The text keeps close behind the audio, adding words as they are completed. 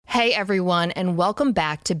Hey everyone, and welcome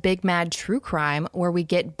back to Big Mad True Crime, where we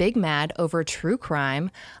get big mad over true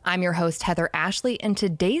crime. I'm your host, Heather Ashley, and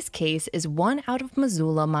today's case is one out of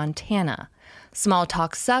Missoula, Montana. Small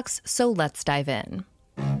talk sucks, so let's dive in.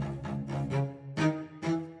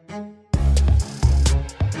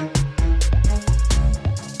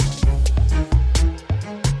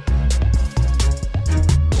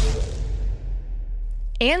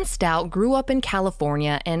 Ann Stout grew up in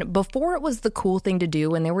California, and before it was the cool thing to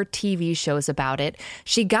do and there were TV shows about it,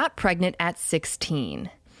 she got pregnant at 16.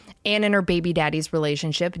 Ann and her baby daddy's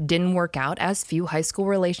relationship didn't work out, as few high school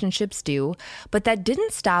relationships do, but that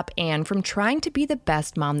didn't stop Ann from trying to be the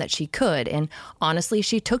best mom that she could, and honestly,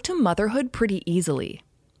 she took to motherhood pretty easily.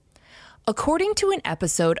 According to an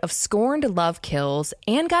episode of Scorned Love Kills,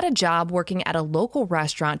 Ann got a job working at a local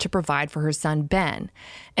restaurant to provide for her son, Ben.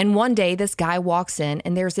 And one day, this guy walks in,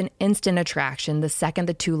 and there's an instant attraction the second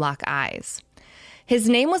the two lock eyes. His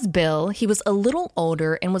name was Bill. He was a little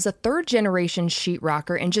older and was a third-generation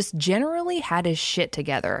sheetrocker and just generally had his shit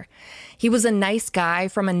together. He was a nice guy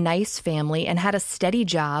from a nice family and had a steady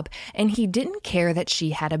job, and he didn't care that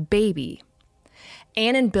she had a baby.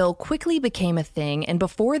 Ann and Bill quickly became a thing, and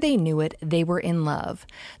before they knew it, they were in love.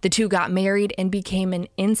 The two got married and became an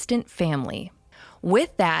instant family.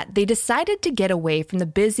 With that, they decided to get away from the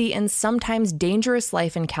busy and sometimes dangerous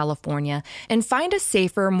life in California and find a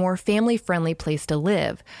safer, more family-friendly place to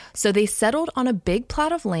live. So they settled on a big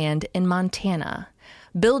plot of land in Montana.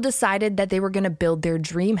 Bill decided that they were going to build their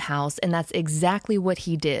dream house, and that's exactly what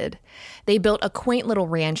he did. They built a quaint little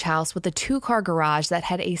ranch house with a 2-car garage that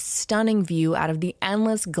had a stunning view out of the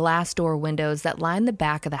endless glass door windows that lined the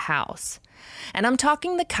back of the house. And I'm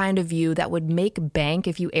talking the kind of view that would make bank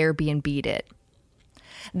if you Airbnb'd it.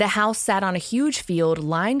 The house sat on a huge field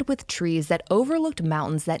lined with trees that overlooked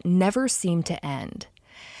mountains that never seemed to end.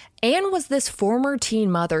 Ann was this former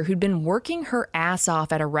teen mother who'd been working her ass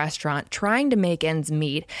off at a restaurant trying to make ends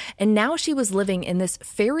meet, and now she was living in this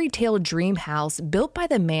fairy tale dream house built by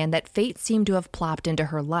the man that fate seemed to have plopped into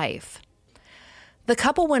her life. The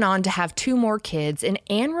couple went on to have 2 more kids, and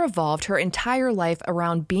Ann revolved her entire life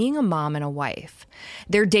around being a mom and a wife.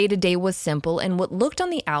 Their day-to-day was simple and what looked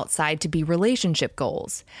on the outside to be relationship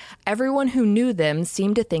goals. Everyone who knew them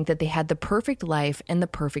seemed to think that they had the perfect life and the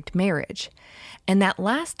perfect marriage. And that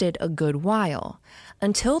lasted a good while,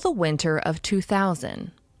 until the winter of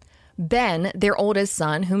 2000. Ben, their oldest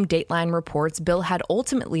son, whom Dateline reports Bill had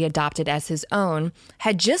ultimately adopted as his own,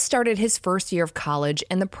 had just started his first year of college,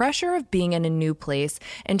 and the pressure of being in a new place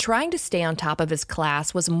and trying to stay on top of his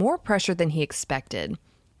class was more pressure than he expected.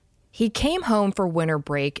 He came home for winter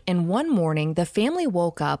break, and one morning the family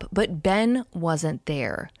woke up, but Ben wasn't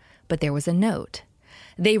there. But there was a note.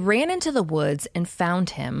 They ran into the woods and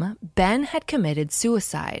found him. Ben had committed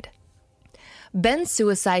suicide. Ben's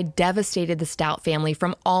suicide devastated the Stout family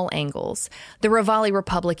from all angles. The Rivali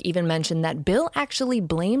Republic even mentioned that Bill actually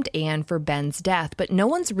blamed Ann for Ben's death, but no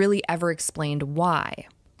one's really ever explained why.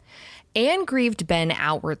 Ann grieved Ben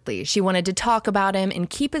outwardly. She wanted to talk about him and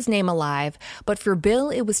keep his name alive, but for Bill,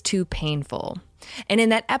 it was too painful. And in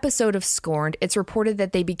that episode of Scorned, it's reported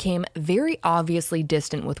that they became very obviously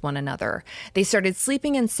distant with one another. They started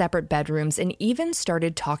sleeping in separate bedrooms and even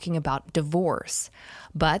started talking about divorce.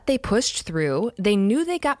 But they pushed through. They knew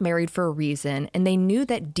they got married for a reason, and they knew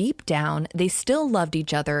that deep down, they still loved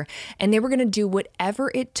each other, and they were going to do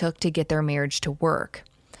whatever it took to get their marriage to work.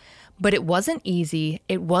 But it wasn't easy,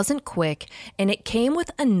 it wasn't quick, and it came with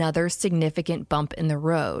another significant bump in the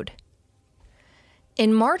road.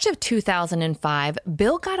 In March of 2005,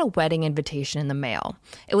 Bill got a wedding invitation in the mail.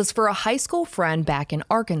 It was for a high school friend back in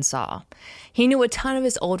Arkansas. He knew a ton of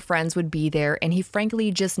his old friends would be there, and he frankly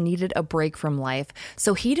just needed a break from life,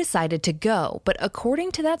 so he decided to go. But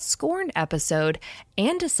according to that Scorned episode,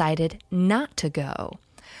 Ann decided not to go.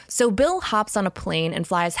 So Bill hops on a plane and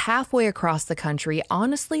flies halfway across the country,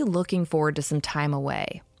 honestly looking forward to some time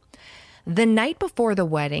away. The night before the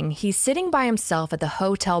wedding, he's sitting by himself at the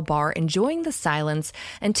hotel bar enjoying the silence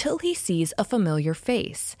until he sees a familiar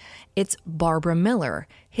face. It's Barbara Miller,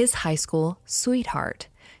 his high school sweetheart.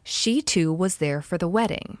 She too was there for the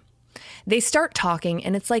wedding. They start talking,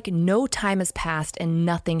 and it's like no time has passed and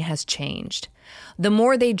nothing has changed. The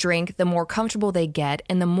more they drink, the more comfortable they get,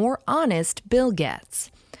 and the more honest Bill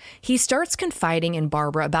gets. He starts confiding in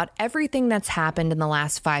Barbara about everything that's happened in the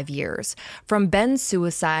last 5 years, from Ben's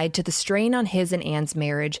suicide to the strain on his and Ann's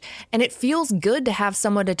marriage, and it feels good to have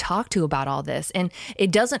someone to talk to about all this, and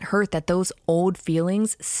it doesn't hurt that those old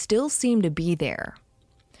feelings still seem to be there.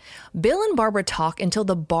 Bill and Barbara talk until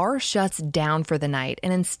the bar shuts down for the night,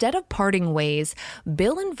 and instead of parting ways,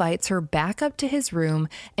 Bill invites her back up to his room,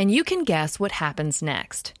 and you can guess what happens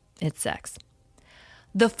next. it's sex.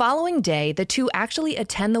 The following day, the two actually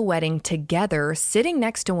attend the wedding together, sitting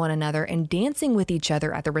next to one another and dancing with each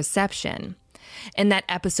other at the reception. In that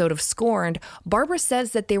episode of Scorned, Barbara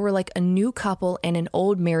says that they were like a new couple and an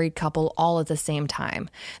old married couple all at the same time.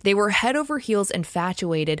 They were head over heels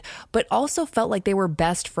infatuated, but also felt like they were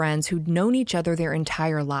best friends who'd known each other their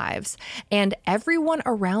entire lives. And everyone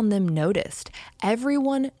around them noticed.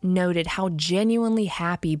 Everyone noted how genuinely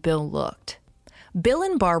happy Bill looked. Bill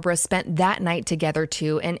and Barbara spent that night together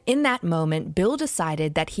too, and in that moment, Bill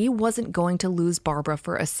decided that he wasn't going to lose Barbara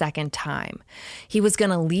for a second time. He was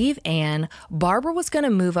going to leave Anne, Barbara was going to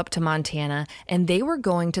move up to Montana, and they were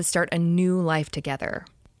going to start a new life together.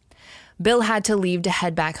 Bill had to leave to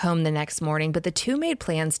head back home the next morning, but the two made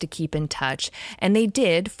plans to keep in touch, and they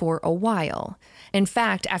did for a while. In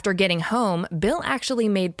fact, after getting home, Bill actually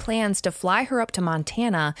made plans to fly her up to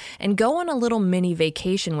Montana and go on a little mini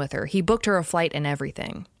vacation with her. He booked her a flight and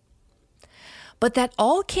everything. But that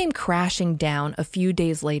all came crashing down a few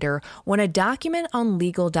days later when a document on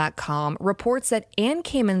legal.com reports that Anne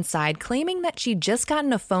came inside claiming that she'd just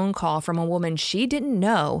gotten a phone call from a woman she didn't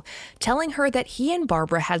know, telling her that he and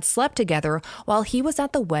Barbara had slept together while he was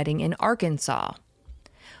at the wedding in Arkansas.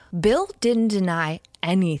 Bill didn't deny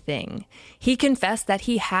anything. He confessed that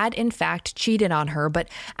he had in fact cheated on her, but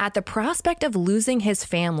at the prospect of losing his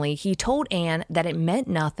family, he told Anne that it meant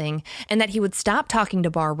nothing and that he would stop talking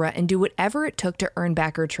to Barbara and do whatever it took to earn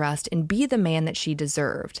back her trust and be the man that she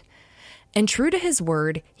deserved. And true to his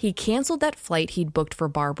word, he canceled that flight he'd booked for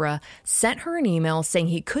Barbara, sent her an email saying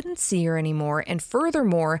he couldn't see her anymore, and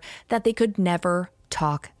furthermore, that they could never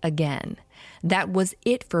talk again. That was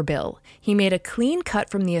it for Bill. He made a clean cut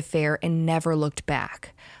from the affair and never looked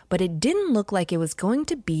back. But it didn't look like it was going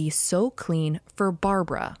to be so clean for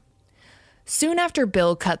Barbara. Soon after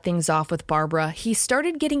Bill cut things off with Barbara, he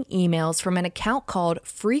started getting emails from an account called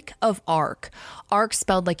Freak of Ark. Ark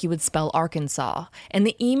spelled like you would spell Arkansas. And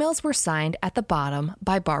the emails were signed at the bottom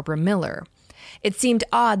by Barbara Miller. It seemed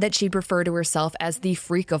odd that she'd refer to herself as the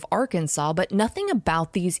Freak of Arkansas, but nothing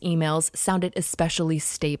about these emails sounded especially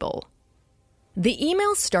stable. The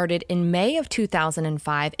emails started in May of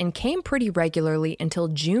 2005 and came pretty regularly until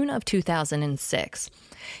June of 2006.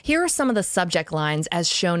 Here are some of the subject lines as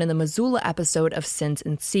shown in the Missoula episode of Sins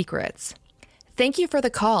and Secrets. Thank you for the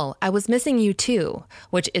call. I was missing you too,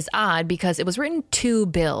 which is odd because it was written to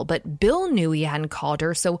Bill, but Bill knew he hadn't called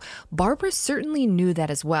her, so Barbara certainly knew that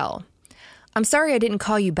as well. I'm sorry I didn't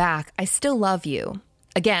call you back. I still love you.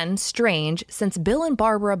 Again, strange, since Bill and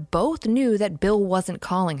Barbara both knew that Bill wasn't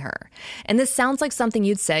calling her. And this sounds like something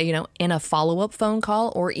you'd say, in a follow-up phone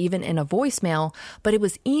call or even in a voicemail, but it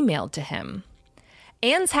was emailed to him.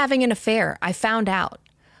 Anne's having an affair. I found out.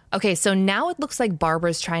 Okay, so now it looks like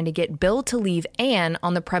Barbara's trying to get Bill to leave Anne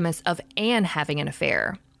on the premise of Anne having an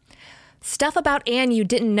affair. Stuff about Anne you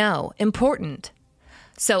didn't know. Important.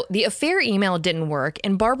 So the affair email didn't work,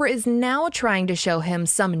 and Barbara is now trying to show him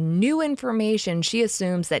some new information she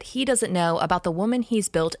assumes that he doesn't know about the woman he's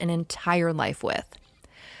built an entire life with.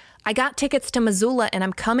 I got tickets to Missoula, and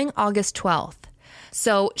I'm coming August 12th.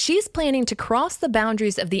 So she's planning to cross the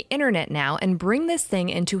boundaries of the internet now and bring this thing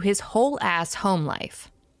into his whole-ass home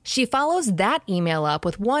life. She follows that email up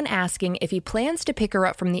with one asking if he plans to pick her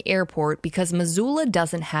up from the airport because Missoula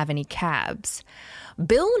doesn't have any cabs.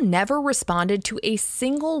 Bill never responded to a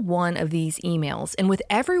single one of these emails, and with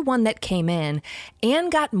every one that came in, Anne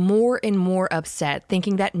got more and more upset,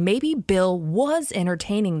 thinking that maybe Bill was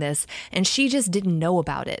entertaining this and she just didn't know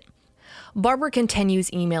about it. Barbara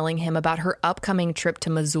continues emailing him about her upcoming trip to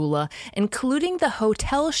Missoula, including the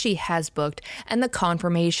hotel she has booked and the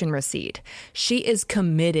confirmation receipt. She is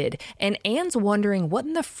committed, and Anne's wondering what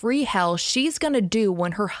in the free hell she's going to do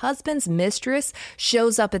when her husband's mistress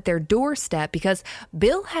shows up at their doorstep because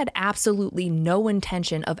Bill had absolutely no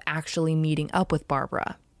intention of actually meeting up with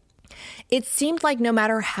Barbara. It seemed like no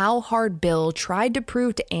matter how hard Bill tried to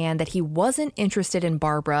prove to Anne that he wasn't interested in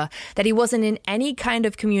Barbara, that he wasn't in any kind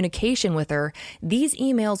of communication with her, these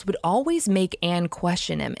emails would always make Anne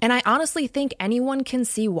question him, and I honestly think anyone can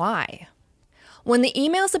see why. When the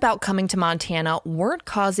emails about coming to Montana weren't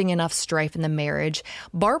causing enough strife in the marriage,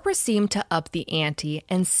 Barbara seemed to up the ante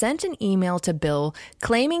and sent an email to Bill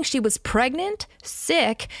claiming she was pregnant,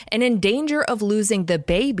 sick, and in danger of losing the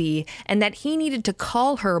baby, and that he needed to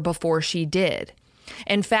call her before she did.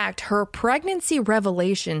 In fact, her pregnancy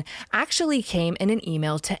revelation actually came in an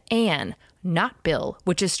email to Anne, not Bill,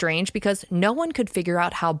 which is strange because no one could figure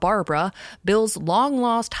out how Barbara, Bill's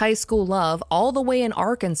long-lost high school love all the way in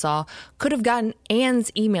Arkansas, could have gotten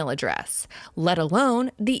Anne's email address, let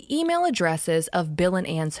alone the email addresses of Bill and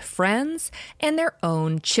Anne's friends and their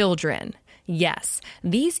own children. Yes,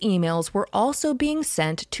 these emails were also being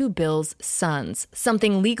sent to Bill's sons,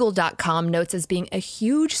 something Legal.com notes as being a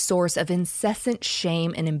huge source of incessant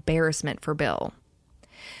shame and embarrassment for Bill.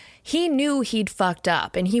 He knew he'd fucked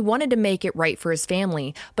up and he wanted to make it right for his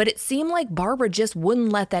family, but it seemed like Barbara just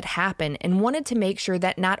wouldn't let that happen and wanted to make sure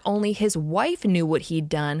that not only his wife knew what he'd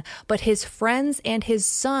done, but his friends and his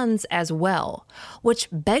sons as well. Which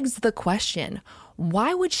begs the question,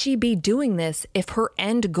 why would she be doing this if her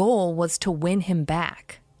end goal was to win him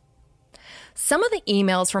back? Some of the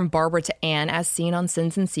emails from Barbara to Ann, as seen on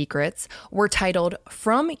Sins and Secrets, were titled,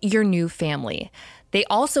 "From Your New Family." They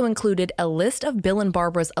also included a list of Bill and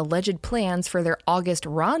Barbara's alleged plans for their August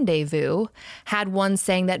rendezvous, had one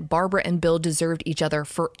saying that Barbara and Bill deserved each other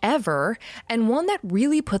forever, and one that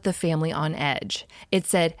really put the family on edge. It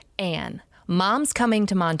said, "Ann, Mom's coming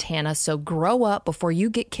to Montana, so grow up before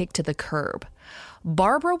you get kicked to the curb."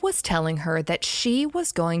 Barbara was telling her that she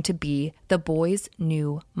was going to be the boy's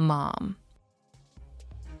new mom.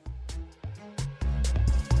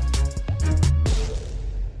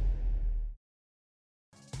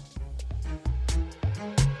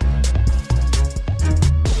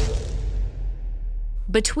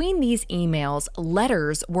 Between these emails,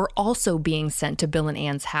 letters were also being sent to Bill and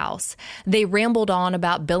Ann's house. They rambled on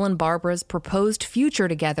about Bill and Barbara's proposed future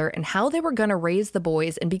together and how they were going to raise the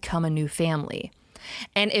boys and become a new family.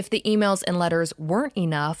 And if the emails and letters weren't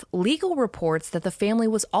enough, Legal reports that the family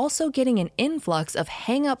was also getting an influx of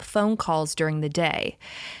hang-up phone calls during the day.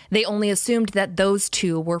 They only assumed that those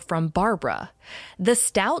two were from Barbara. The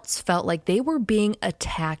Stouts felt like they were being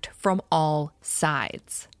attacked from all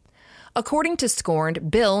sides. According to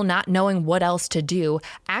Scorned, Bill, not knowing what else to do,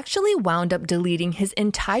 actually wound up deleting his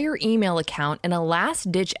entire email account in a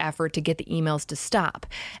last-ditch effort to get the emails to stop.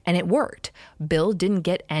 And it worked. Bill didn't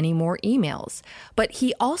get any more emails. But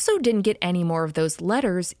he also didn't get any more of those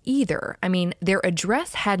letters either. I mean, their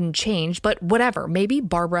address hadn't changed, but whatever. Maybe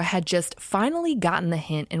Barbara had just finally gotten the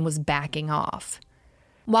hint and was backing off.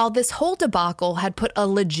 While this whole debacle had put a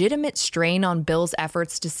legitimate strain on Bill's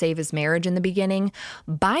efforts to save his marriage in the beginning,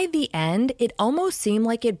 by the end, it almost seemed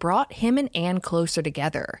like it brought him and Ann closer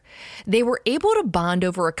together. They were able to bond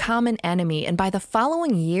over a common enemy, and by the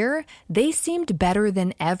following year, they seemed better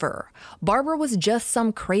than ever. Barbara was just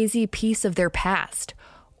some crazy piece of their past,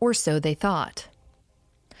 or so they thought.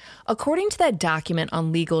 According to that document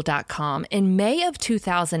on Legal.com, in May of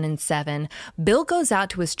 2007, Bill goes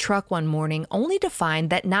out to his truck one morning only to find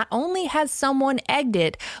that not only has someone egged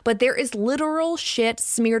it, but there is literal shit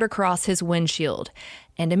smeared across his windshield.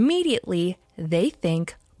 And immediately, they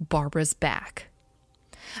think Barbara's back.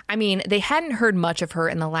 I mean, they hadn't heard much of her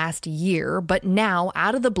in the last year, but now,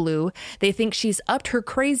 out of the blue, they think she's upped her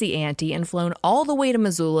crazy ante and flown all the way to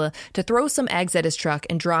Missoula to throw some eggs at his truck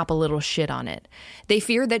and drop a little shit on it. They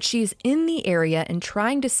fear that she's in the area and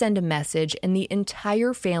trying to send a message, and the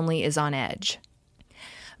entire family is on edge.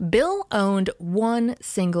 Bill owned one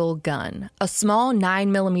single gun, a small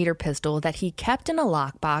 9mm pistol that he kept in a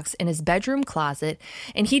lockbox in his bedroom closet,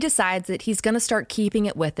 and he decides that he's going to start keeping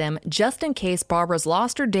it with him just in case Barbara's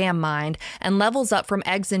lost her damn mind and levels up from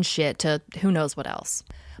eggs and shit to who knows what else.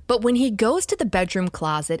 But when he goes to the bedroom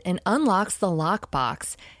closet and unlocks the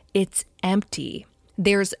lockbox, it's empty.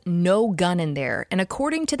 There's no gun in there, and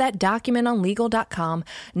according to that document on Legal.com,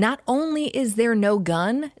 not only is there no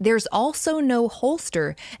gun, there's also no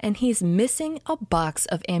holster, and he's missing a box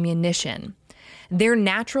of ammunition. Their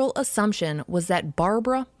natural assumption was that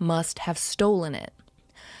Barbara must have stolen it.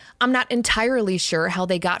 I'm not entirely sure how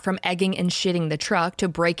they got from egging and shitting the truck to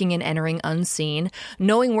breaking and entering unseen,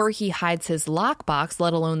 knowing where he hides his lockbox,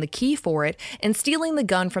 let alone the key for it, and stealing the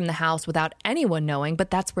gun from the house without anyone knowing, but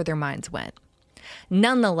that's where their minds went.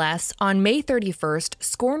 Nonetheless, on May 31st,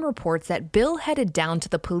 Scorn reports that Bill headed down to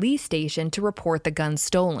the police station to report the gun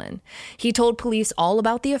stolen. He told police all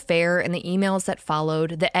about the affair and the emails that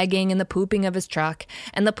followed, the egging and the pooping of his truck,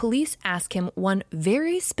 and the police asked him one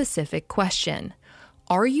very specific question.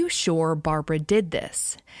 Are you sure Barbara did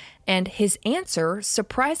this? And his answer,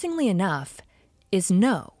 surprisingly enough, is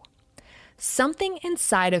no. Something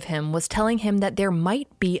inside of him was telling him that there might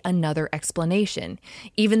be another explanation,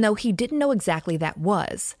 even though he didn't know exactly that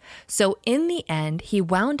was. So in the end, he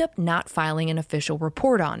wound up not filing an official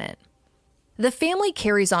report on it. The family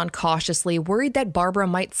carries on cautiously, worried that Barbara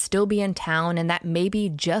might still be in town and that maybe,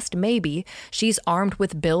 just maybe, she's armed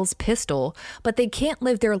with Bill's pistol, but they can't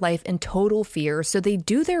live their life in total fear, so they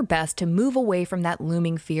do their best to move away from that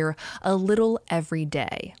looming fear a little every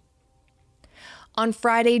day. On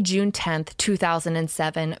Friday, June 10th,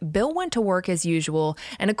 2007, Bill went to work as usual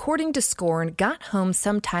and, according to Scorn, got home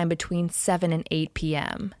sometime between 7 and 8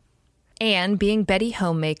 p.m. Anne, being Betty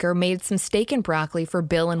Homemaker, made some steak and broccoli for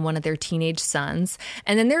Bill and one of their teenage sons,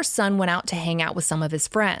 and then their son went out to hang out with some of his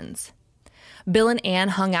friends. Bill and Anne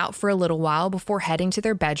hung out for a little while before heading to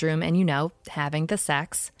their bedroom and, having the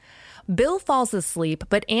sex. Bill falls asleep,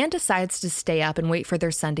 but Anne decides to stay up and wait for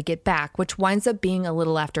their son to get back, which winds up being a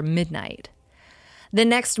little after midnight. The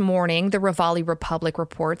next morning, the Raleigh Republic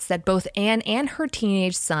reports that both Anne and her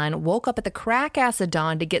teenage son woke up at the crack-ass of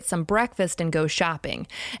dawn to get some breakfast and go shopping.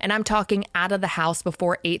 And I'm talking out of the house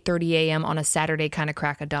before 8:30 a.m. on a Saturday kind of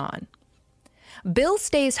crack of dawn. Bill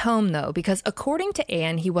stays home, though, because according to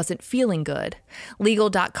Anne, he wasn't feeling good.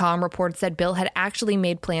 Legal.com reports that Bill had actually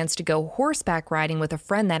made plans to go horseback riding with a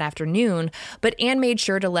friend that afternoon, but Anne made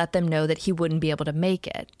sure to let them know that he wouldn't be able to make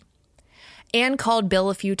it. Anne called Bill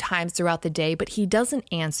a few times throughout the day, but he doesn't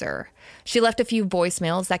answer. She left a few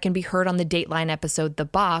voicemails that can be heard on the Dateline episode The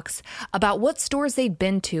Box about what stores they'd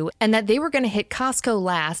been to and that they were going to hit Costco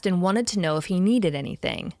last and wanted to know if he needed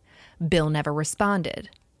anything. Bill never responded.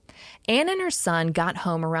 Anne and her son got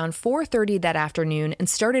home around 4:30 that afternoon and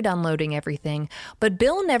started unloading everything, but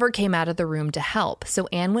Bill never came out of the room to help, so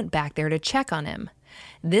Anne went back there to check on him.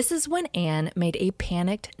 This is when Anne made a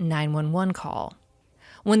panicked 911 call.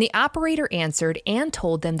 When the operator answered, Anne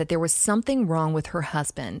told them that there was something wrong with her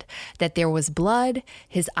husband, that there was blood,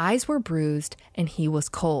 his eyes were bruised, and he was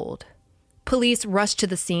cold. Police rushed to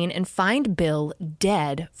the scene and find Bill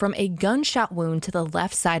dead from a gunshot wound to the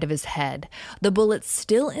left side of his head, the bullet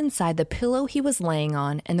still inside the pillow he was laying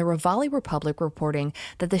on, and the Raleigh Republic reporting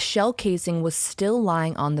that the shell casing was still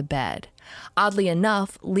lying on the bed. Oddly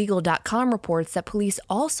enough, Legal.com reports that police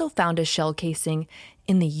also found a shell casing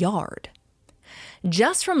in the yard.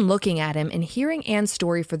 Just from looking at him and hearing Anne's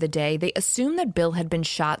story for the day, they assumed that Bill had been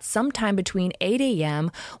shot sometime between 8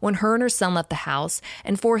 a.m. when her and her son left the house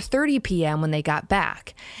and 4:30 p.m. when they got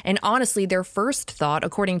back. And honestly, their first thought,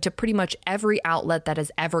 according to pretty much every outlet that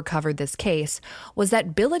has ever covered this case, was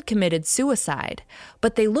that Bill had committed suicide.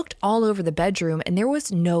 But they looked all over the bedroom and there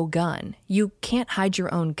was no gun. You can't hide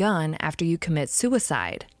your own gun after you commit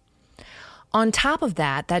suicide. On top of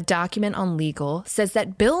that, that document on Legal says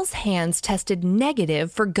that Bill's hands tested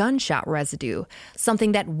negative for gunshot residue,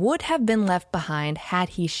 something that would have been left behind had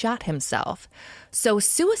he shot himself. So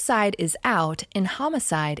suicide is out and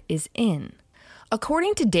homicide is in.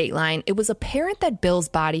 According to Dateline, it was apparent that Bill's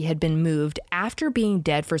body had been moved after being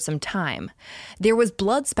dead for some time. There was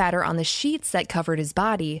blood spatter on the sheets that covered his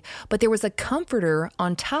body, but there was a comforter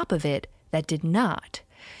on top of it that did not.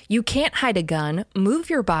 You can't hide a gun, move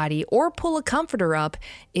your body, or pull a comforter up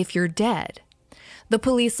if you're dead. The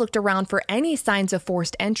police looked around for any signs of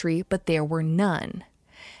forced entry, but there were none.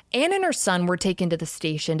 Anne and her son were taken to the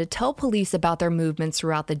station to tell police about their movements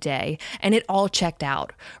throughout the day, and it all checked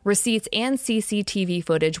out. Receipts and CCTV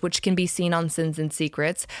footage, which can be seen on Sins and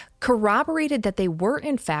Secrets, corroborated that they were,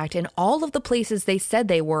 in fact, in all of the places they said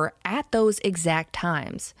they were at those exact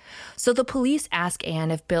times. So the police ask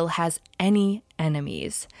Anne if Bill has any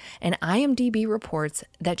enemies, and IMDb reports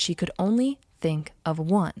that she could only think of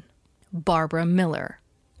one: Barbara Miller.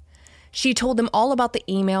 She told them all about the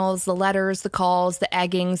emails, the letters, the calls, the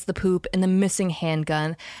eggings, the poop, and the missing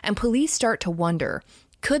handgun, and police start to wonder,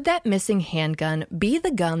 could that missing handgun be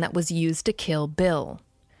the gun that was used to kill Bill?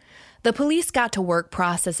 The police got to work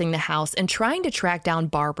processing the house and trying to track down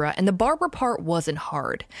Barbara, and the Barbara part wasn't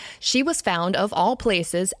hard. She was found, of all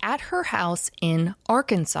places, at her house in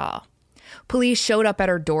Arkansas. Police showed up at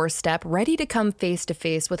her doorstep, ready to come face to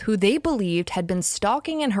face with who they believed had been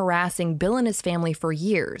stalking and harassing Bill and his family for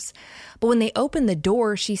years. But when they opened the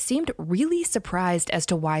door, she seemed really surprised as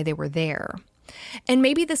to why they were there. And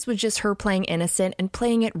maybe this was just her playing innocent and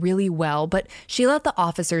playing it really well, but she let the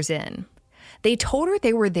officers in. They told her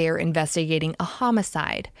they were there investigating a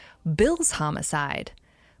homicide, Bill's homicide.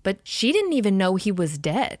 But she didn't even know he was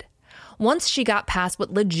dead. Once she got past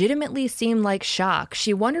what legitimately seemed like shock,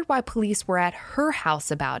 she wondered why police were at her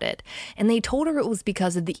house about it, and they told her it was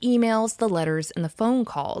because of the emails, the letters, and the phone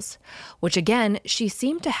calls, which again, she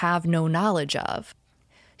seemed to have no knowledge of.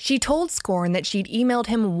 She told Scorn that she'd emailed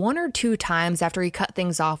him 1 or 2 times after he cut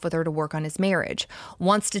things off with her to work on his marriage.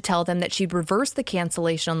 Once to tell them that she'd reversed the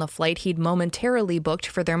cancellation on the flight he'd momentarily booked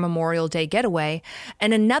for their Memorial Day getaway,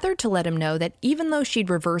 and another to let him know that even though she'd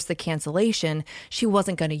reversed the cancellation, she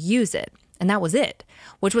wasn't going to use it. And that was it,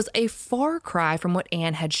 which was a far cry from what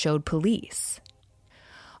Anne had showed police.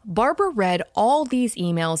 Barbara read all these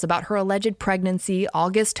emails about her alleged pregnancy,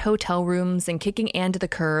 August hotel rooms, and kicking Anne to the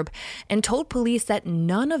curb, and told police that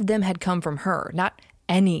none of them had come from her, not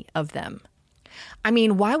any of them. I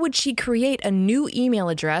mean, why would she create a new email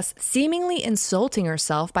address, seemingly insulting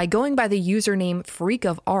herself by going by the username Freak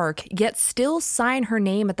of Arc, yet still sign her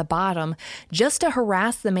name at the bottom just to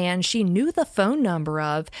harass the man she knew the phone number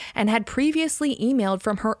of and had previously emailed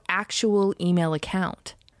from her actual email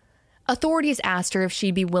account? Authorities asked her if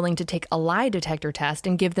she'd be willing to take a lie detector test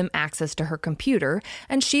and give them access to her computer,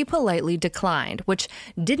 and she politely declined, which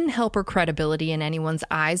didn't help her credibility in anyone's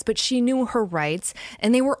eyes, but she knew her rights,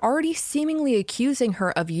 and they were already seemingly accusing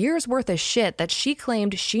her of years' worth of shit that she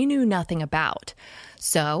claimed she knew nothing about.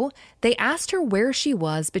 So they asked her where she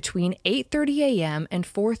was between 8:30 a.m. and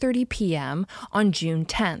 4:30 p.m. on June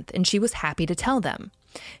 10th, and she was happy to tell them.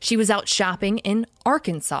 She was out shopping in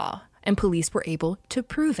Arkansas, and police were able to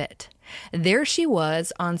prove it. There she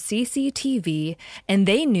was on CCTV, and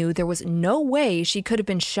they knew there was no way she could have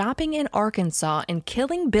been shopping in Arkansas and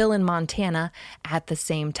killing Bill in Montana at the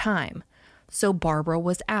same time. So Barbara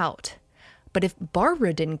was out. But if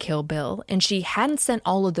Barbara didn't kill Bill and she hadn't sent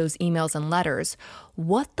all of those emails and letters,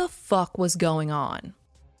 what the fuck was going on?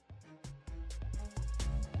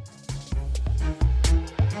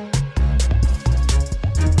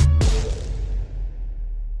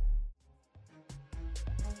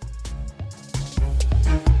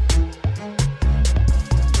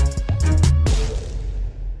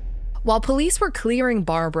 While police were clearing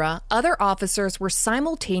Barbara, other officers were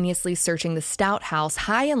simultaneously searching the Stout house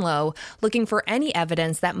high and low, looking for any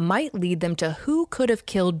evidence that might lead them to who could have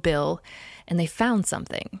killed Bill, and they found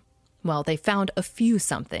something. Well, they found a few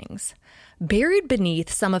somethings. Buried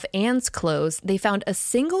beneath some of Anne's clothes, they found a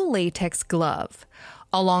single latex glove.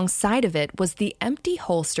 Alongside of it was the empty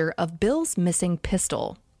holster of Bill's missing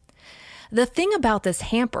pistol. The thing about this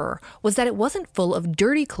hamper was that it wasn't full of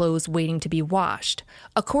dirty clothes waiting to be washed.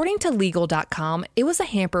 According to legal.com, it was a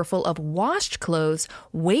hamper full of washed clothes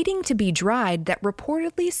waiting to be dried that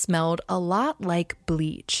reportedly smelled a lot like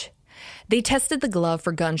bleach. They tested the glove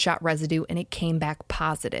for gunshot residue and it came back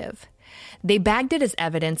positive. They bagged it as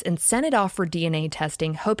evidence and sent it off for DNA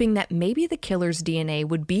testing, hoping that maybe the killer's DNA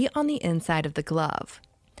would be on the inside of the glove.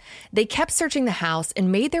 They kept searching the house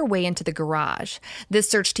and made their way into the garage. This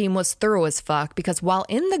search team was thorough as fuck because while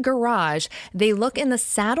in the garage, they look in the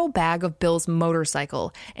saddlebag of Bill's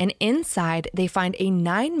motorcycle, and inside they find a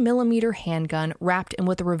 9mm handgun wrapped in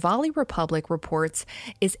what the Rivali Republic reports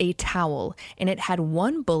is a towel, and it had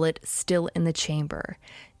one bullet still in the chamber.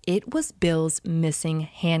 It was Bill's missing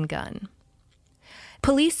handgun.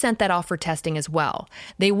 Police sent that off for testing as well.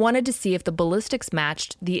 They wanted to see if the ballistics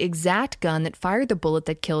matched the exact gun that fired the bullet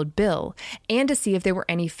that killed Bill, and to see if there were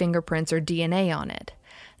any fingerprints or DNA on it.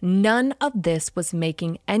 None of this was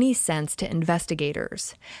making any sense to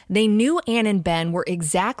investigators. They knew Anne and Ben were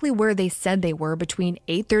exactly where they said they were between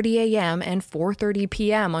 8:30 a.m. and 4:30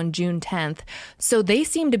 p.m. on June 10th, so they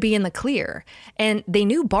seemed to be in the clear. And they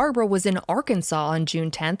knew Barbara was in Arkansas on June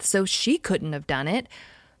 10th, so she couldn't have done it.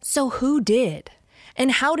 So who did?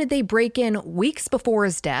 And how did they break in weeks before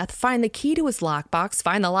his death, find the key to his lockbox,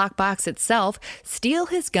 find the lockbox itself, steal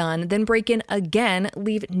his gun, then break in again,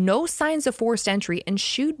 leave no signs of forced entry, and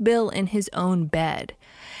shoot Bill in his own bed?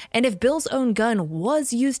 And if Bill's own gun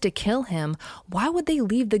was used to kill him, why would they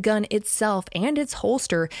leave the gun itself and its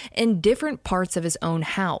holster in different parts of his own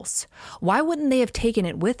house? Why wouldn't they have taken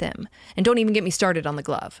it with him? And don't even get me started on the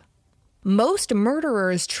glove. Most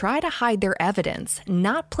murderers try to hide their evidence,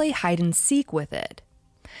 not play hide and seek with it.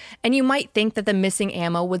 And you might think that the missing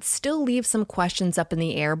ammo would still leave some questions up in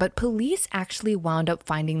the air, but police actually wound up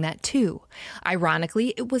finding that too.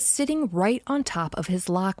 Ironically, it was sitting right on top of his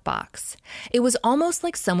lockbox. It was almost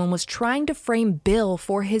like someone was trying to frame Bill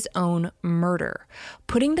for his own murder,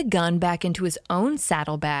 putting the gun back into his own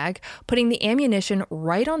saddlebag, putting the ammunition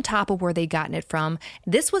right on top of where they'd gotten it from.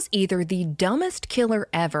 This was either the dumbest killer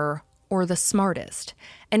ever or the smartest.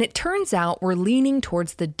 And it turns out we're leaning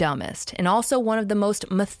towards the dumbest, and also one of the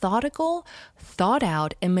most methodical, thought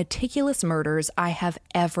out, and meticulous murders I have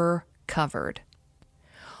ever covered.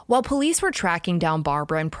 While police were tracking down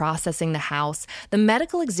Barbara and processing the house, the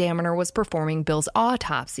medical examiner was performing Bill's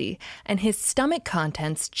autopsy, and his stomach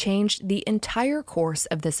contents changed the entire course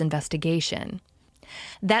of this investigation.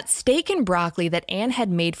 That steak and broccoli that Anne had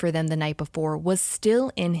made for them the night before was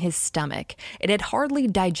still in his stomach. It had hardly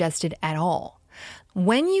digested at all.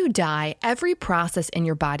 When you die, every process in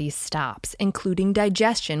your body stops, including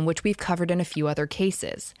digestion, which we've covered in a few other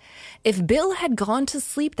cases. If Bill had gone to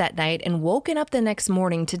sleep that night and woken up the next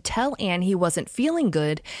morning to tell Anne he wasn't feeling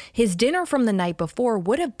good, his dinner from the night before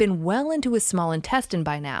would have been well into his small intestine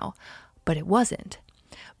by now. But it wasn't.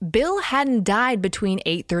 Bill hadn't died between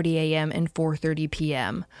 8:30 a.m. and 4:30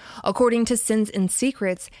 p.m. According to Sins and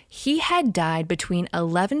Secrets, he had died between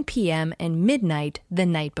 11 p.m. and midnight the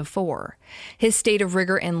night before. His state of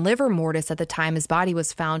rigor and livor mortis at the time his body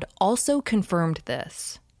was found also confirmed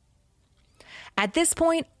this. At this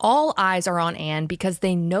point, all eyes are on Anne because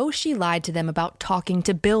they know she lied to them about talking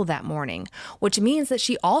to Bill that morning, which means that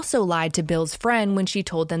she also lied to Bill's friend when she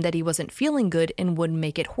told them that he wasn't feeling good and wouldn't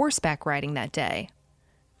make it horseback riding that day.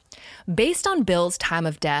 Based on Bill's time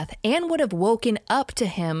of death, Anne would have woken up to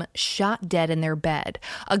him shot dead in their bed,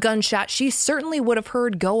 a gunshot she certainly would have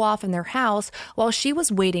heard go off in their house while she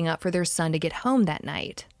was waiting up for their son to get home that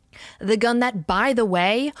night. The gun that, by the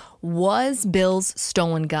way, was Bill's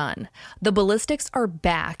stolen gun. The ballistics are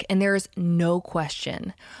back, and there is no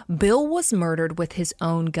question. Bill was murdered with his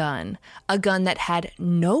own gun, a gun that had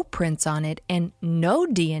no prints on it and no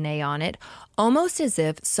DNA on it, almost as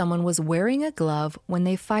if someone was wearing a glove when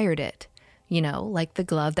they fired it. You know, like the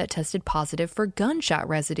glove that tested positive for gunshot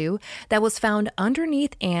residue that was found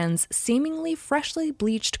underneath Anne's seemingly freshly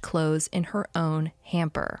bleached clothes in her own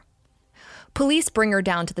hamper. Police bring her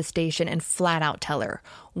down to the station and flat out tell her,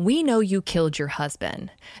 "We know you killed your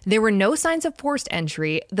husband." There were no signs of forced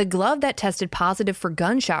entry, the glove that tested positive for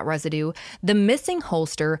gunshot residue, the missing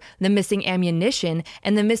holster, the missing ammunition,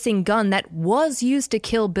 and the missing gun that was used to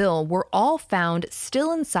kill Bill were all found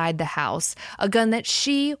still inside the house, a gun that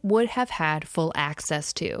she would have had full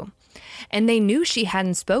access to. And they knew she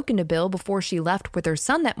hadn't spoken to Bill before she left with her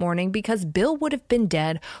son that morning because Bill would have been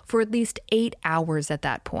dead for at least 8 hours at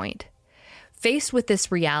that point. Faced with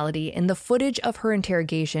this reality and the footage of her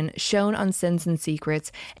interrogation shown on Sins and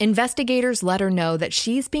Secrets, investigators let her know that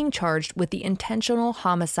she's being charged with the intentional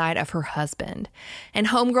homicide of her husband. And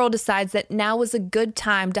Homegirl decides that now is a good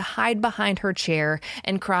time to hide behind her chair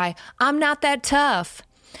and cry, "I'm not that tough."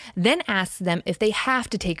 Then asks them if they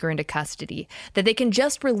have to take her into custody, that they can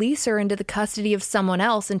just release her into the custody of someone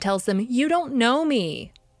else, and tells them, "You don't know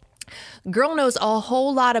me." Girl knows a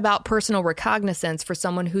whole lot about personal recognizance for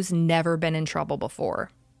someone who's never been in trouble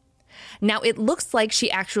before. Now, it looks like she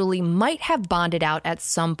actually might have bonded out at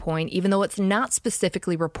some point, even though it's not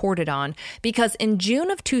specifically reported on, because in June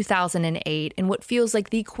of 2008, in what feels like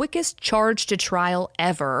the quickest charge to trial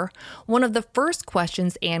ever, one of the first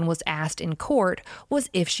questions Anne was asked in court was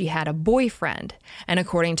if she had a boyfriend. And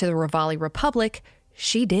according to the Raleigh Republic,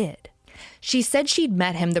 she did. She said she'd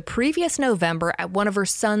met him the previous November at one of her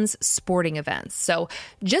son's sporting events. So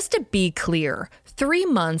just to be clear, 3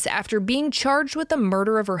 months after being charged with the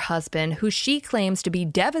murder of her husband, who she claims to be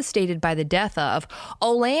devastated by the death of,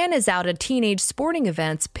 Olan is out at teenage sporting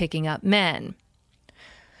events picking up men.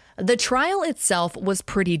 The trial itself was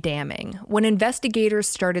pretty damning. When investigators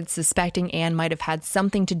started suspecting Anne might have had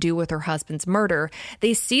something to do with her husband's murder,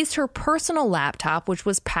 they seized her personal laptop, which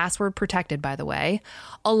was password protected, by the way,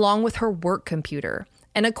 along with her work computer.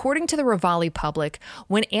 And according to the Raleigh Public,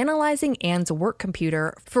 when analyzing Anne's work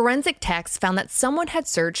computer, forensic techs found that someone had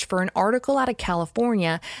searched for an article out of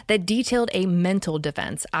California that detailed a mental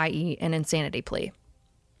defense, i.e. an insanity plea.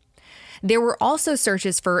 There were also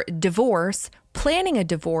searches for divorce, planning a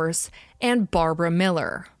divorce, and Barbara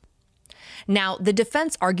Miller. Now, the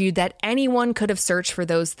defense argued that anyone could have searched for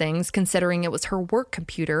those things, considering it was her work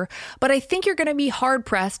computer, but I think you're going to be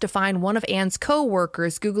hard-pressed to find one of Anne's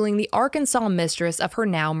co-workers Googling the Arkansas mistress of her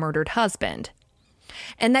now-murdered husband.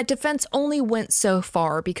 And that defense only went so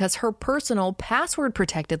far because her personal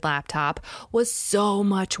password-protected laptop was so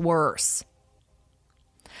much worse.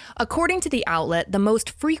 According to the outlet, the most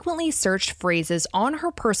frequently searched phrases on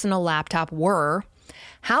her personal laptop were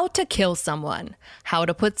how to kill someone, how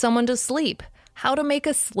to put someone to sleep, how to make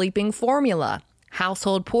a sleeping formula,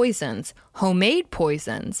 household poisons, homemade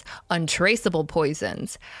poisons, untraceable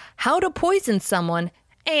poisons, how to poison someone,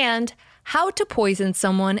 and how to poison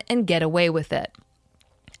someone and get away with it.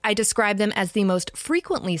 I describe them as the most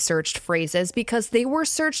frequently searched phrases because they were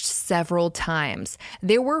searched several times.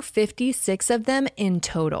 There were 56 of them in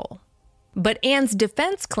total. But Anne's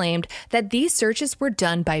defense claimed that these searches were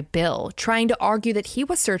done by Bill, trying to argue that he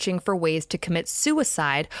was searching for ways to commit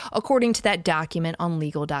suicide, according to that document on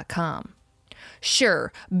legal.com.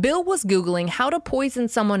 Sure, Bill was Googling how to poison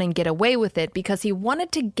someone and get away with it because he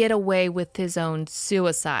wanted to get away with his own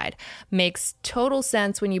suicide. Makes total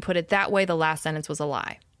sense when you put it that way. The last sentence was a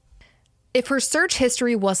lie. If her search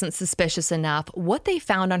history wasn't suspicious enough, what they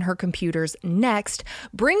found on her computers next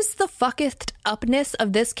brings the fucketh upness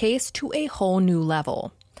of this case to a whole new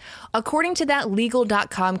level. According to that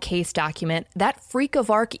legal.com case document, that Freak of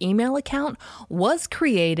Arc email account was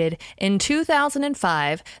created in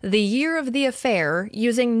 2005, the year of the affair,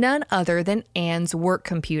 using none other than Anne's work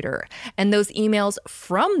computer. And those emails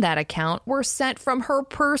from that account were sent from her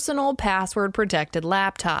personal password-protected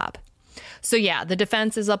laptop. So yeah, the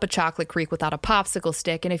defense is up a chocolate creek without a popsicle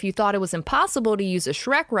stick, and if you thought it was impossible to use a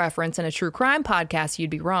Shrek reference in a true crime podcast, you'd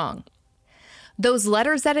be wrong. Those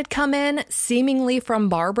letters that had come in, seemingly from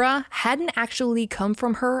Barbara, hadn't actually come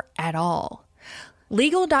from her at all.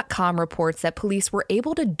 Legal.com reports that police were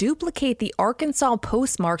able to duplicate the Arkansas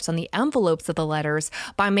postmarks on the envelopes of the letters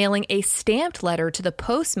by mailing a stamped letter to the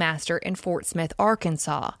postmaster in Fort Smith,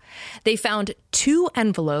 Arkansas. They found 2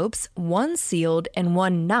 envelopes, one sealed and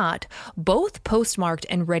one not, both postmarked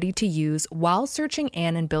and ready to use while searching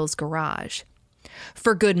Anne and Bill's garage.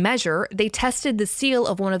 For good measure, they tested the seal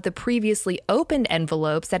of one of the previously opened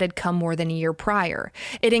envelopes that had come more than a year prior.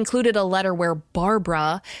 It included a letter where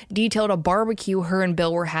Barbara detailed a barbecue her and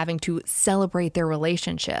Bill were having to celebrate their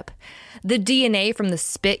relationship. The DNA from the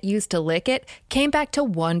spit used to lick it came back to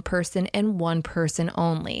one person and one person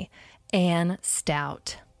only, Anne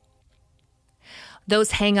Stout.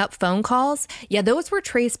 Those hang-up phone calls, those were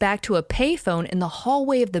traced back to a payphone in the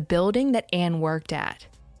hallway of the building that Anne worked at.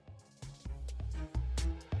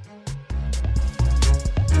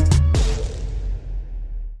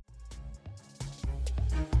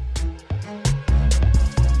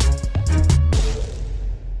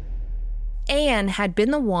 Anne had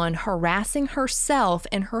been the one harassing herself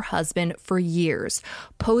and her husband for years,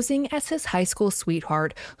 posing as his high school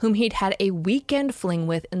sweetheart whom he'd had a weekend fling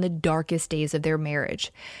with in the darkest days of their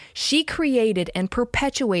marriage. She created and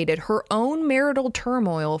perpetuated her own marital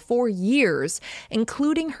turmoil for years,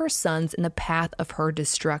 including her sons in the path of her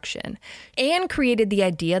destruction. Anne created the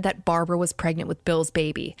idea that Barbara was pregnant with Bill's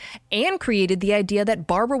baby. Anne created the idea that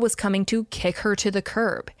Barbara was coming to kick her to the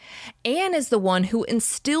curb. Anne is the one who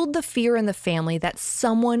instilled the fear in the family that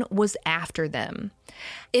someone was after them.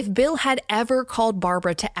 If Bill had ever called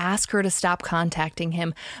Barbara to ask her to stop contacting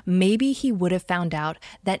him, maybe he would have found out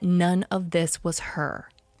that none of this was her.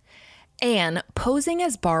 Anne, posing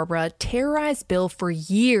as Barbara, terrorized Bill for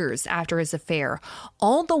years after his affair,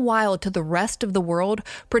 all the while to the rest of the world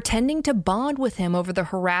pretending to bond with him over the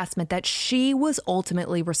harassment that she was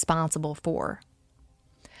ultimately responsible for.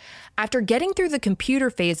 After getting through the computer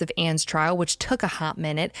phase of Anne's trial, which took a hot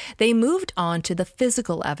minute, they moved on to the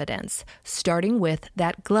physical evidence, starting with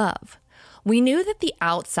that glove. We knew that the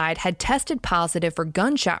outside had tested positive for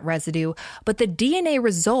gunshot residue, but the DNA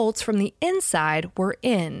results from the inside were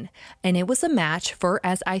in, and it was a match for,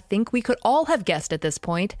 as I think we could all have guessed at this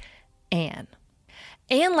point, Anne.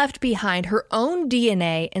 Anne left behind her own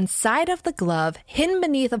DNA inside of the glove, hidden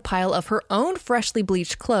beneath a pile of her own freshly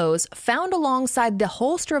bleached clothes, found alongside the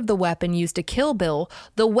holster of the weapon used to kill Bill,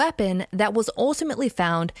 the weapon that was ultimately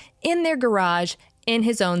found in their garage in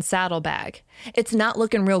his own saddlebag. It's not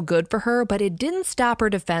looking real good for her, but it didn't stop her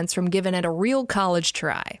defense from giving it a real college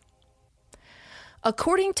try.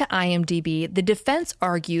 According to IMDb, the defense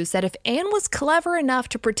argues that if Anne was clever enough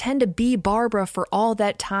to pretend to be Barbara for all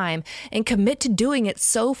that time and commit to doing it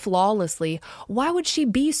so flawlessly, why would she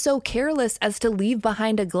be so careless as to leave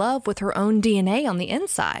behind a glove with her own DNA on the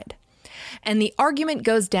inside? And the argument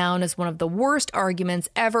goes down as one of the worst arguments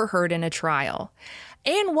ever heard in a trial.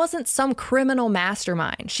 Anne wasn't some criminal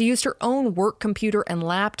mastermind. She used her own work computer and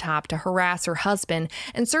laptop to harass her husband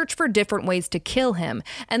and search for different ways to kill him,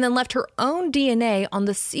 and then left her own DNA on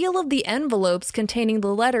the seal of the envelopes containing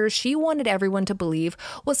the letters she wanted everyone to believe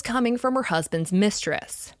was coming from her husband's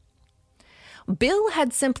mistress. Bill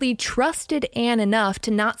had simply trusted Anne enough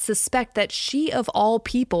to not suspect that she, of all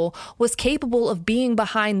people, was capable of being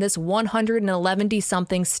behind this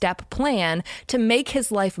 111-something step plan to make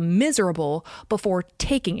his life miserable before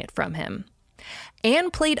taking it from him.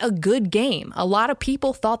 Anne played a good game. A lot of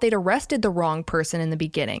people thought they'd arrested the wrong person in the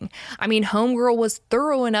beginning. I mean, Homegirl was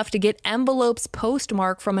thorough enough to get envelopes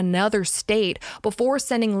postmarked from another state before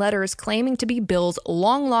sending letters claiming to be Bill's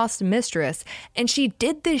long-lost mistress, and she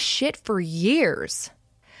did this shit for years.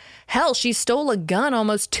 Hell, she stole a gun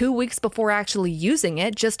almost 2 weeks before actually using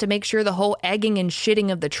it just to make sure the whole egging and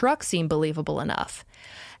shitting of the truck seemed believable enough.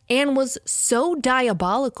 Anne was so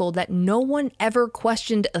diabolical that no one ever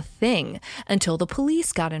questioned a thing until the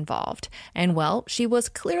police got involved. And well, she was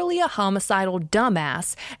clearly a homicidal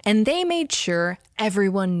dumbass, and they made sure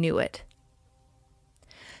everyone knew it.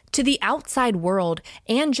 To the outside world,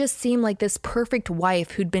 Anne just seemed like this perfect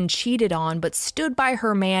wife who'd been cheated on but stood by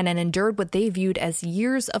her man and endured what they viewed as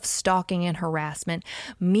years of stalking and harassment.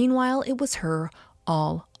 Meanwhile, it was her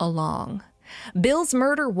all along. Bill's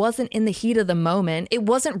murder wasn't in the heat of the moment. It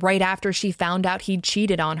wasn't right after she found out he'd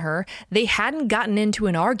cheated on her. They hadn't gotten into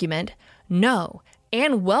an argument. No.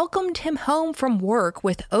 Anne welcomed him home from work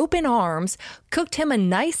with open arms, cooked him a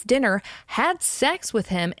nice dinner, had sex with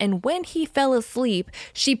him, and when he fell asleep,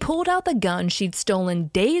 she pulled out the gun she'd stolen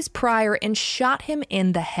days prior and shot him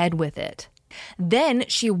in the head with it. Then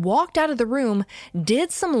she walked out of the room,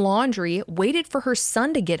 did some laundry, waited for her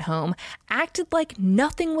son to get home, acted like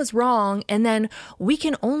nothing was wrong, and then we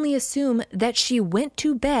can only assume that she went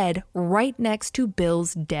to bed right next to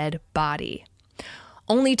Bill's dead body.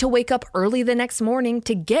 Only to wake up early the next morning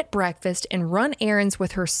to get breakfast and run errands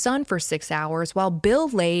with her son for 6 hours while Bill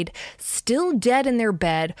laid still dead in their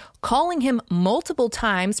bed, calling him multiple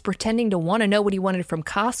times, pretending to want to know what he wanted from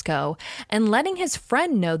Costco, and letting his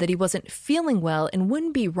friend know that he wasn't feeling well and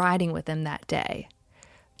wouldn't be riding with him that day.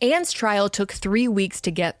 Anne's trial took 3 weeks to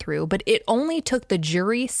get through, but it only took the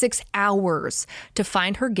jury 6 hours to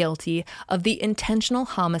find her guilty of the intentional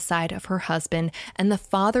homicide of her husband and the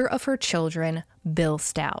father of her children, Bill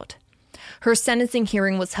Stout. Her sentencing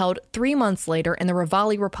hearing was held 3 months later, and the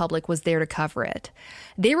Rivali Republic was there to cover it.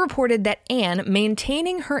 They reported that Anne,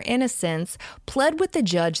 maintaining her innocence, pled with the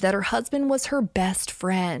judge that her husband was her best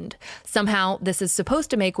friend. Somehow, this is supposed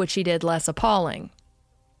to make what she did less appalling.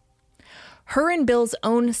 Her and Bill's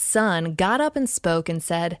own son got up and spoke and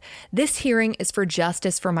said, "This hearing is for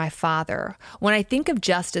justice for my father. When I think of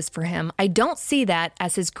justice for him, I don't see that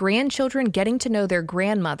as his grandchildren getting to know their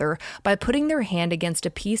grandmother by putting their hand against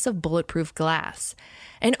a piece of bulletproof glass.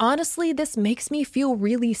 And honestly, this makes me feel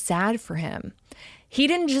really sad for him. He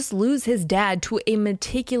didn't just lose his dad to a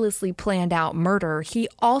meticulously planned out murder. He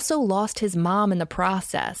also lost his mom in the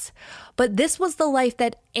process. But this was the life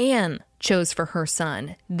that Anne chose for her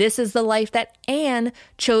son. This is the life that Anne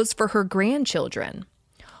chose for her grandchildren."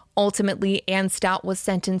 Ultimately, Anne Stout was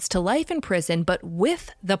sentenced to life in prison, but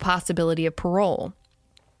with the possibility of parole.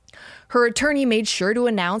 Her attorney made sure to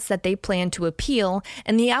announce that they planned to appeal,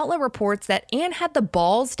 and the outlet reports that Anne had the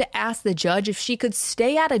balls to ask the judge if she could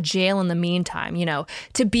stay out of jail in the meantime,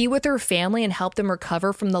 to be with her family and help them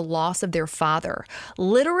recover from the loss of their father,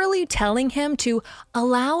 literally telling him to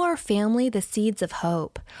allow our family the seeds of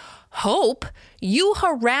hope. Hope? You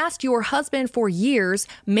harassed your husband for years,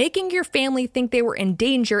 making your family think they were in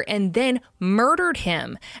danger, and then murdered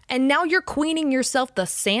him. And now you're queening yourself the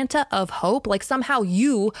Santa of hope, like somehow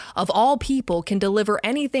you, of all people, can deliver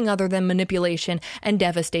anything other than manipulation and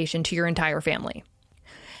devastation to your entire family.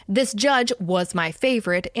 This judge was my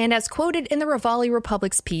favorite, and as quoted in the Rivali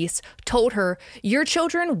Republic's piece, told her, "Your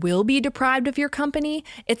children will be deprived of your company.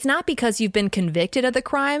 It's not because you've been convicted of the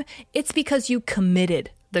crime, it's because you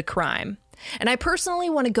committed the crime." And I personally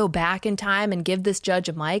want to go back in time and give this judge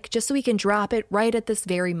a mic just so we can drop it right at this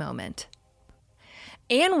very moment.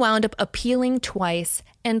 Anne wound up appealing twice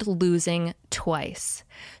and losing twice.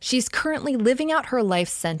 She's currently living out her life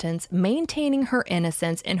sentence, maintaining her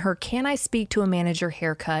innocence in her Can I Speak to a Manager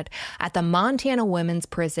haircut at the Montana Women's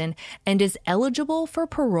Prison, and is eligible for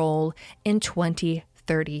parole in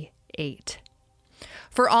 2038.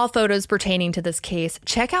 For all photos pertaining to this case,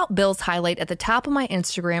 check out Bill's highlight at the top of my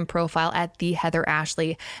Instagram profile at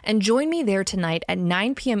 @TheHeatherAshley, and join me there tonight at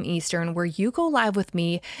 9 p.m. Eastern, where you go live with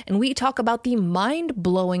me and we talk about the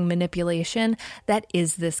mind-blowing manipulation that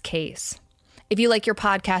is this case. If you like your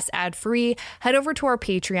podcast ad-free, head over to our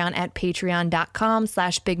Patreon at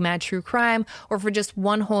patreon.com/BigMadTrueCrime, or for just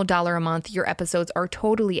 $1 whole a month, your episodes are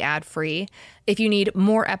totally ad-free. If you need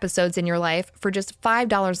more episodes in your life, for just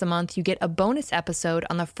 $5 a month, you get a bonus episode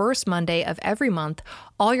on the first Monday of every month.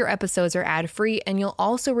 All your episodes are ad-free, and you'll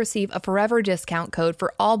also receive a forever discount code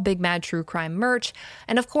for all Big Mad True Crime merch.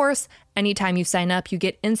 And of course, anytime you sign up, you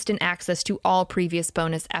get instant access to all previous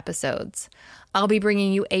bonus episodes. I'll be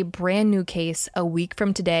bringing you a brand new case a week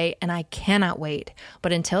from today, and I cannot wait.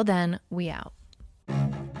 But until then, we out.